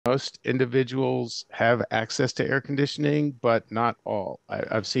Most individuals have access to air conditioning, but not all.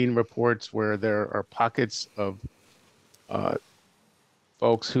 I've seen reports where there are pockets of uh,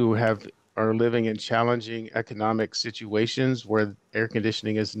 folks who are living in challenging economic situations where air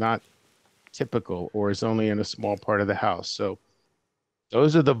conditioning is not typical or is only in a small part of the house. So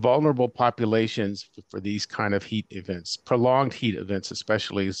those are the vulnerable populations for these kind of heat events, prolonged heat events,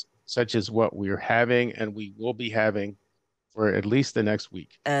 especially such as what we're having and we will be having for at least the next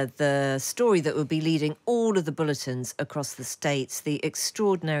week. The story that will be leading all of the bulletins across the states, the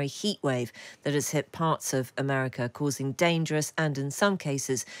extraordinary heat wave that has hit parts of America, causing dangerous and, in some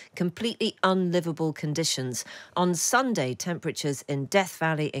cases, completely unlivable conditions. On Sunday, temperatures in Death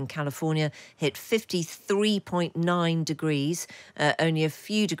Valley in California hit 53.9 degrees, only a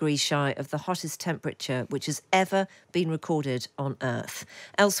few degrees shy of the hottest temperature which has ever been recorded on Earth.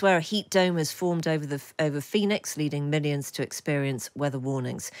 Elsewhere, a heat dome has formed over Phoenix, leading millions to experience weather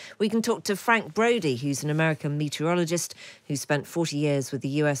warnings. We can talk to Frank Brody, who's an American meteorologist who spent 40 years with the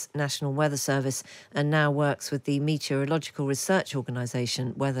US National Weather Service and now works with the meteorological research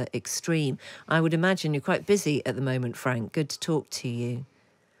organisation Weather Extreme. I would imagine you're quite busy at the moment, Frank. Good to talk to you.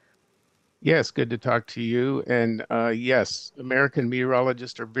 Yes, good to talk to you. And yes, American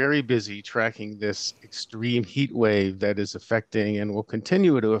meteorologists are very busy tracking this extreme heat wave that is affecting and will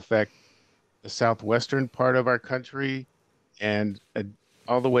continue to affect the southwestern part of our country and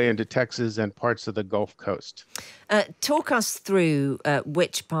all the way into Texas and parts of the Gulf Coast. Talk us through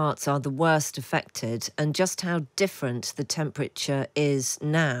which parts are the worst affected and just how different the temperature is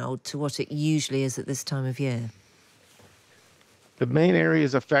now to what it usually is at this time of year. The main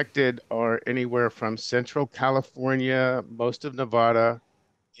areas affected are anywhere from central California, most of Nevada,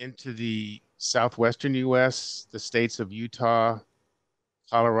 into the southwestern US, the states of Utah,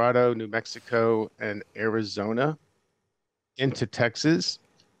 Colorado, New Mexico, and Arizona, into Texas.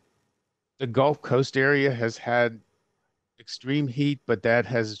 The Gulf Coast area has had extreme heat, but that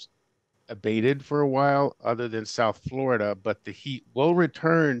has abated for a while, other than South Florida. But the heat will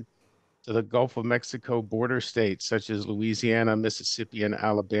return to the Gulf of Mexico border states, such as Louisiana, Mississippi, and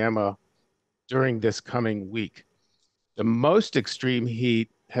Alabama during this coming week. The most extreme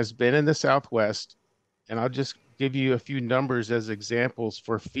heat has been in the Southwest, and I'll just give you a few numbers as examples.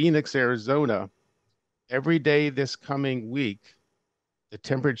 For Phoenix, Arizona, every day this coming week, the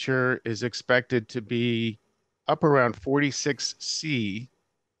temperature is expected to be up around 46 C.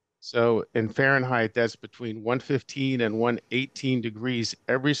 So in Fahrenheit, that's between 115 and 118 degrees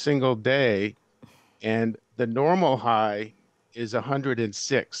every single day. And the normal high is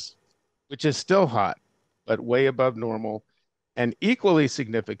 106, which is still hot, but way above normal. And equally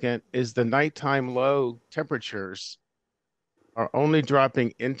significant is the nighttime low temperatures are only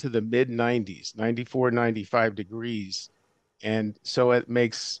dropping into the mid 90s, 94, 95 degrees. And so it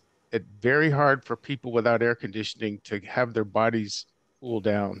makes it very hard for people without air conditioning to have their bodies cool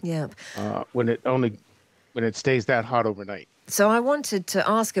down Yeah. when it stays that hot overnight. So I wanted to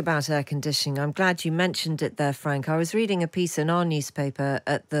ask about air conditioning. I'm glad you mentioned it there, Frank. I was reading a piece in our newspaper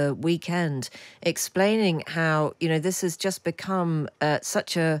at the weekend explaining how, this has just become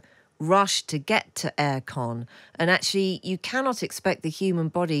such a rush to get to aircon. And actually, you cannot expect the human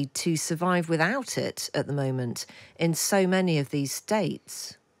body to survive without it at the moment in so many of these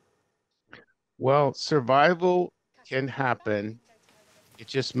states. Well, survival can happen. It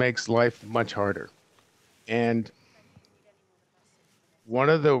just makes life much harder. And one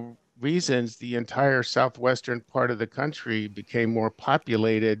of the reasons the entire southwestern part of the country became more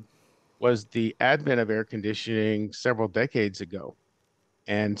populated was the advent of air conditioning several decades ago.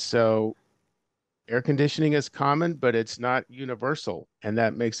 And so air conditioning is common, but it's not universal. And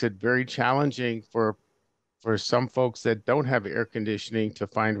that makes it very challenging for some folks that don't have air conditioning to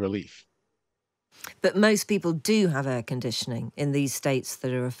find relief. But most people do have air conditioning in these states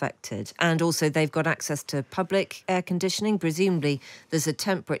that are affected. And also they've got access to public air conditioning. Presumably there's a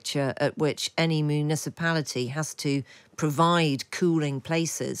temperature at which any municipality has to provide cooling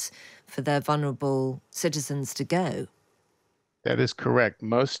places for their vulnerable citizens to go. That is correct.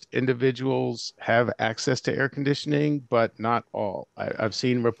 Most individuals have access to air conditioning, but not all. I've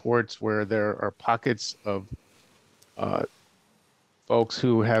seen reports where there are pockets of uh, folks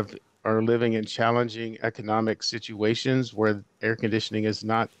who are living in challenging economic situations where air conditioning is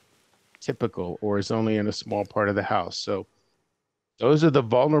not typical or is only in a small part of the house. So those are the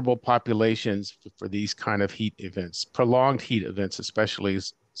vulnerable populations for these kind of heat events, prolonged heat events, especially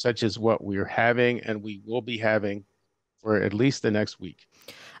such as what we're having and we will be having for at least the next week.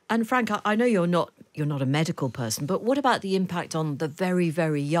 And Frank, I know you're not a medical person, but what about the impact on the very,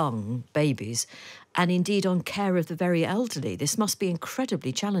 very young babies and indeed on care of the very elderly. This must be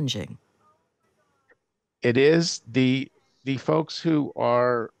incredibly challenging. It is the folks who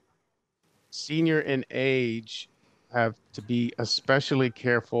are senior in age have to be especially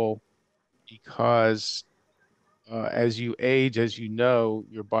careful because as you age, as you know,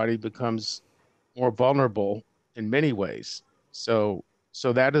 your body becomes more vulnerable in many ways. So,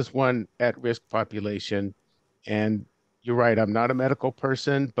 so that is one at-risk population. And you're right, I'm not a medical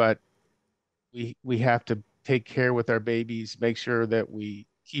person, but we have to take care with our babies, make sure that we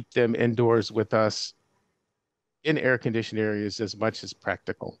keep them indoors with us in air-conditioned areas as much as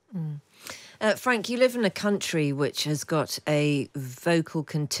practical. Frank, you live in a country which has got a vocal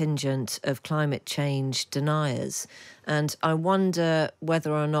contingent of climate change deniers, and I wonder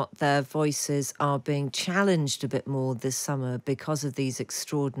whether or not their voices are being challenged a bit more this summer because of these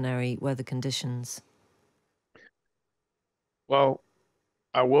extraordinary weather conditions. Well,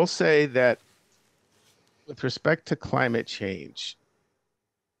 I will say that with respect to climate change,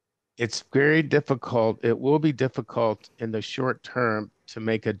 it's very difficult. It will be difficult in the short term to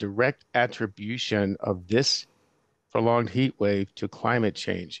make a direct attribution of this prolonged heat wave to climate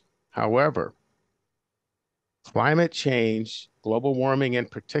change. However, climate change, global warming in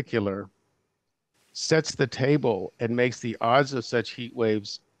particular, sets the table and makes the odds of such heat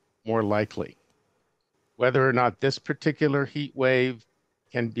waves more likely. Whether or not this particular heat wave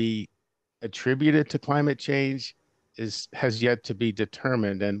can be attributed to climate change has yet to be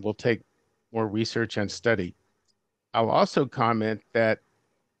determined and will take more research and study. I'll also comment that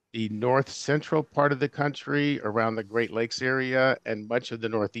the north central part of the country around the Great Lakes area and much of the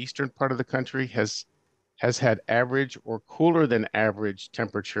northeastern part of the country has had average or cooler than average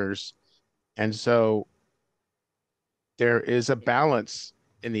temperatures. And so there is a balance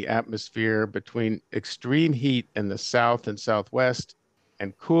in the atmosphere between extreme heat in the south and southwest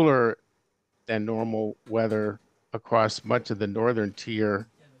and cooler than normal weather across much of the northern tier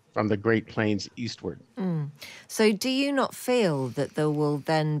from the Great Plains eastward. So do you not feel that there will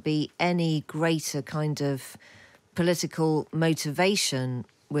then be any greater kind of political motivation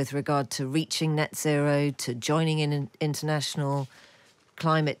with regard to reaching net zero, to joining in international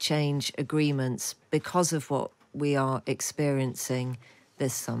climate change agreements because of what we are experiencing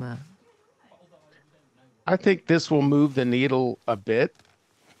this summer? I think this will move the needle a bit.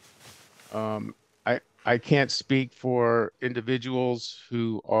 I can't speak for individuals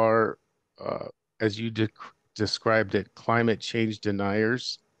who are, as you described it, climate change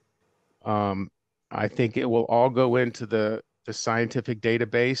deniers. I think it will all go into the scientific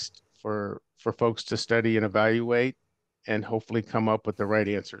database for folks to study and evaluate, and hopefully come up with the right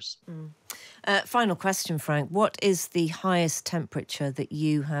answers. Final question, Frank. What is the highest temperature that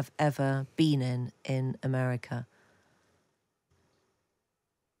you have ever been in America?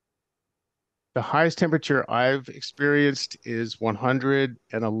 The highest temperature I've experienced is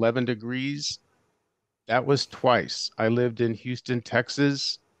 111 degrees. That was twice. I lived in Houston,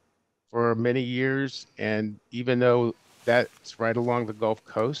 Texas for many years, and even though that's right along the Gulf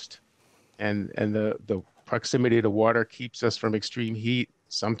Coast and the proximity to water keeps us from extreme heat,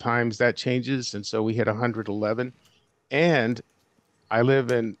 sometimes that changes, and so we hit 111. And I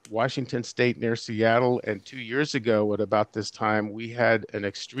live in Washington State near Seattle, and 2 years ago at about this time, we had an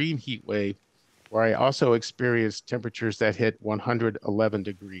extreme heat wave where I also experienced temperatures that hit 111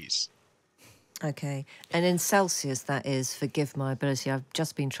 degrees. Okay. And in Celsius, that is, forgive my ability, I've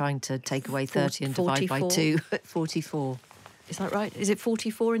just been trying to take away 30 and divide by 2. 44. Is that right? Is it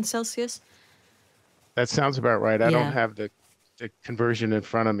 44 in Celsius? That sounds about right. I Yeah. don't have the conversion in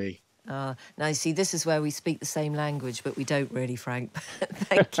front of me. Now, you see, this is where we speak the same language, but we don't really, Frank.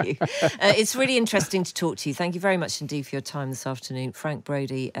 Thank you. It's really interesting to talk to you. Thank you very much indeed for your time this afternoon. Frank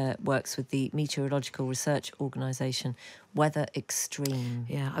Brody works with the meteorological research organisation Weather Extreme.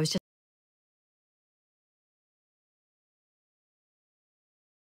 Yeah, I was just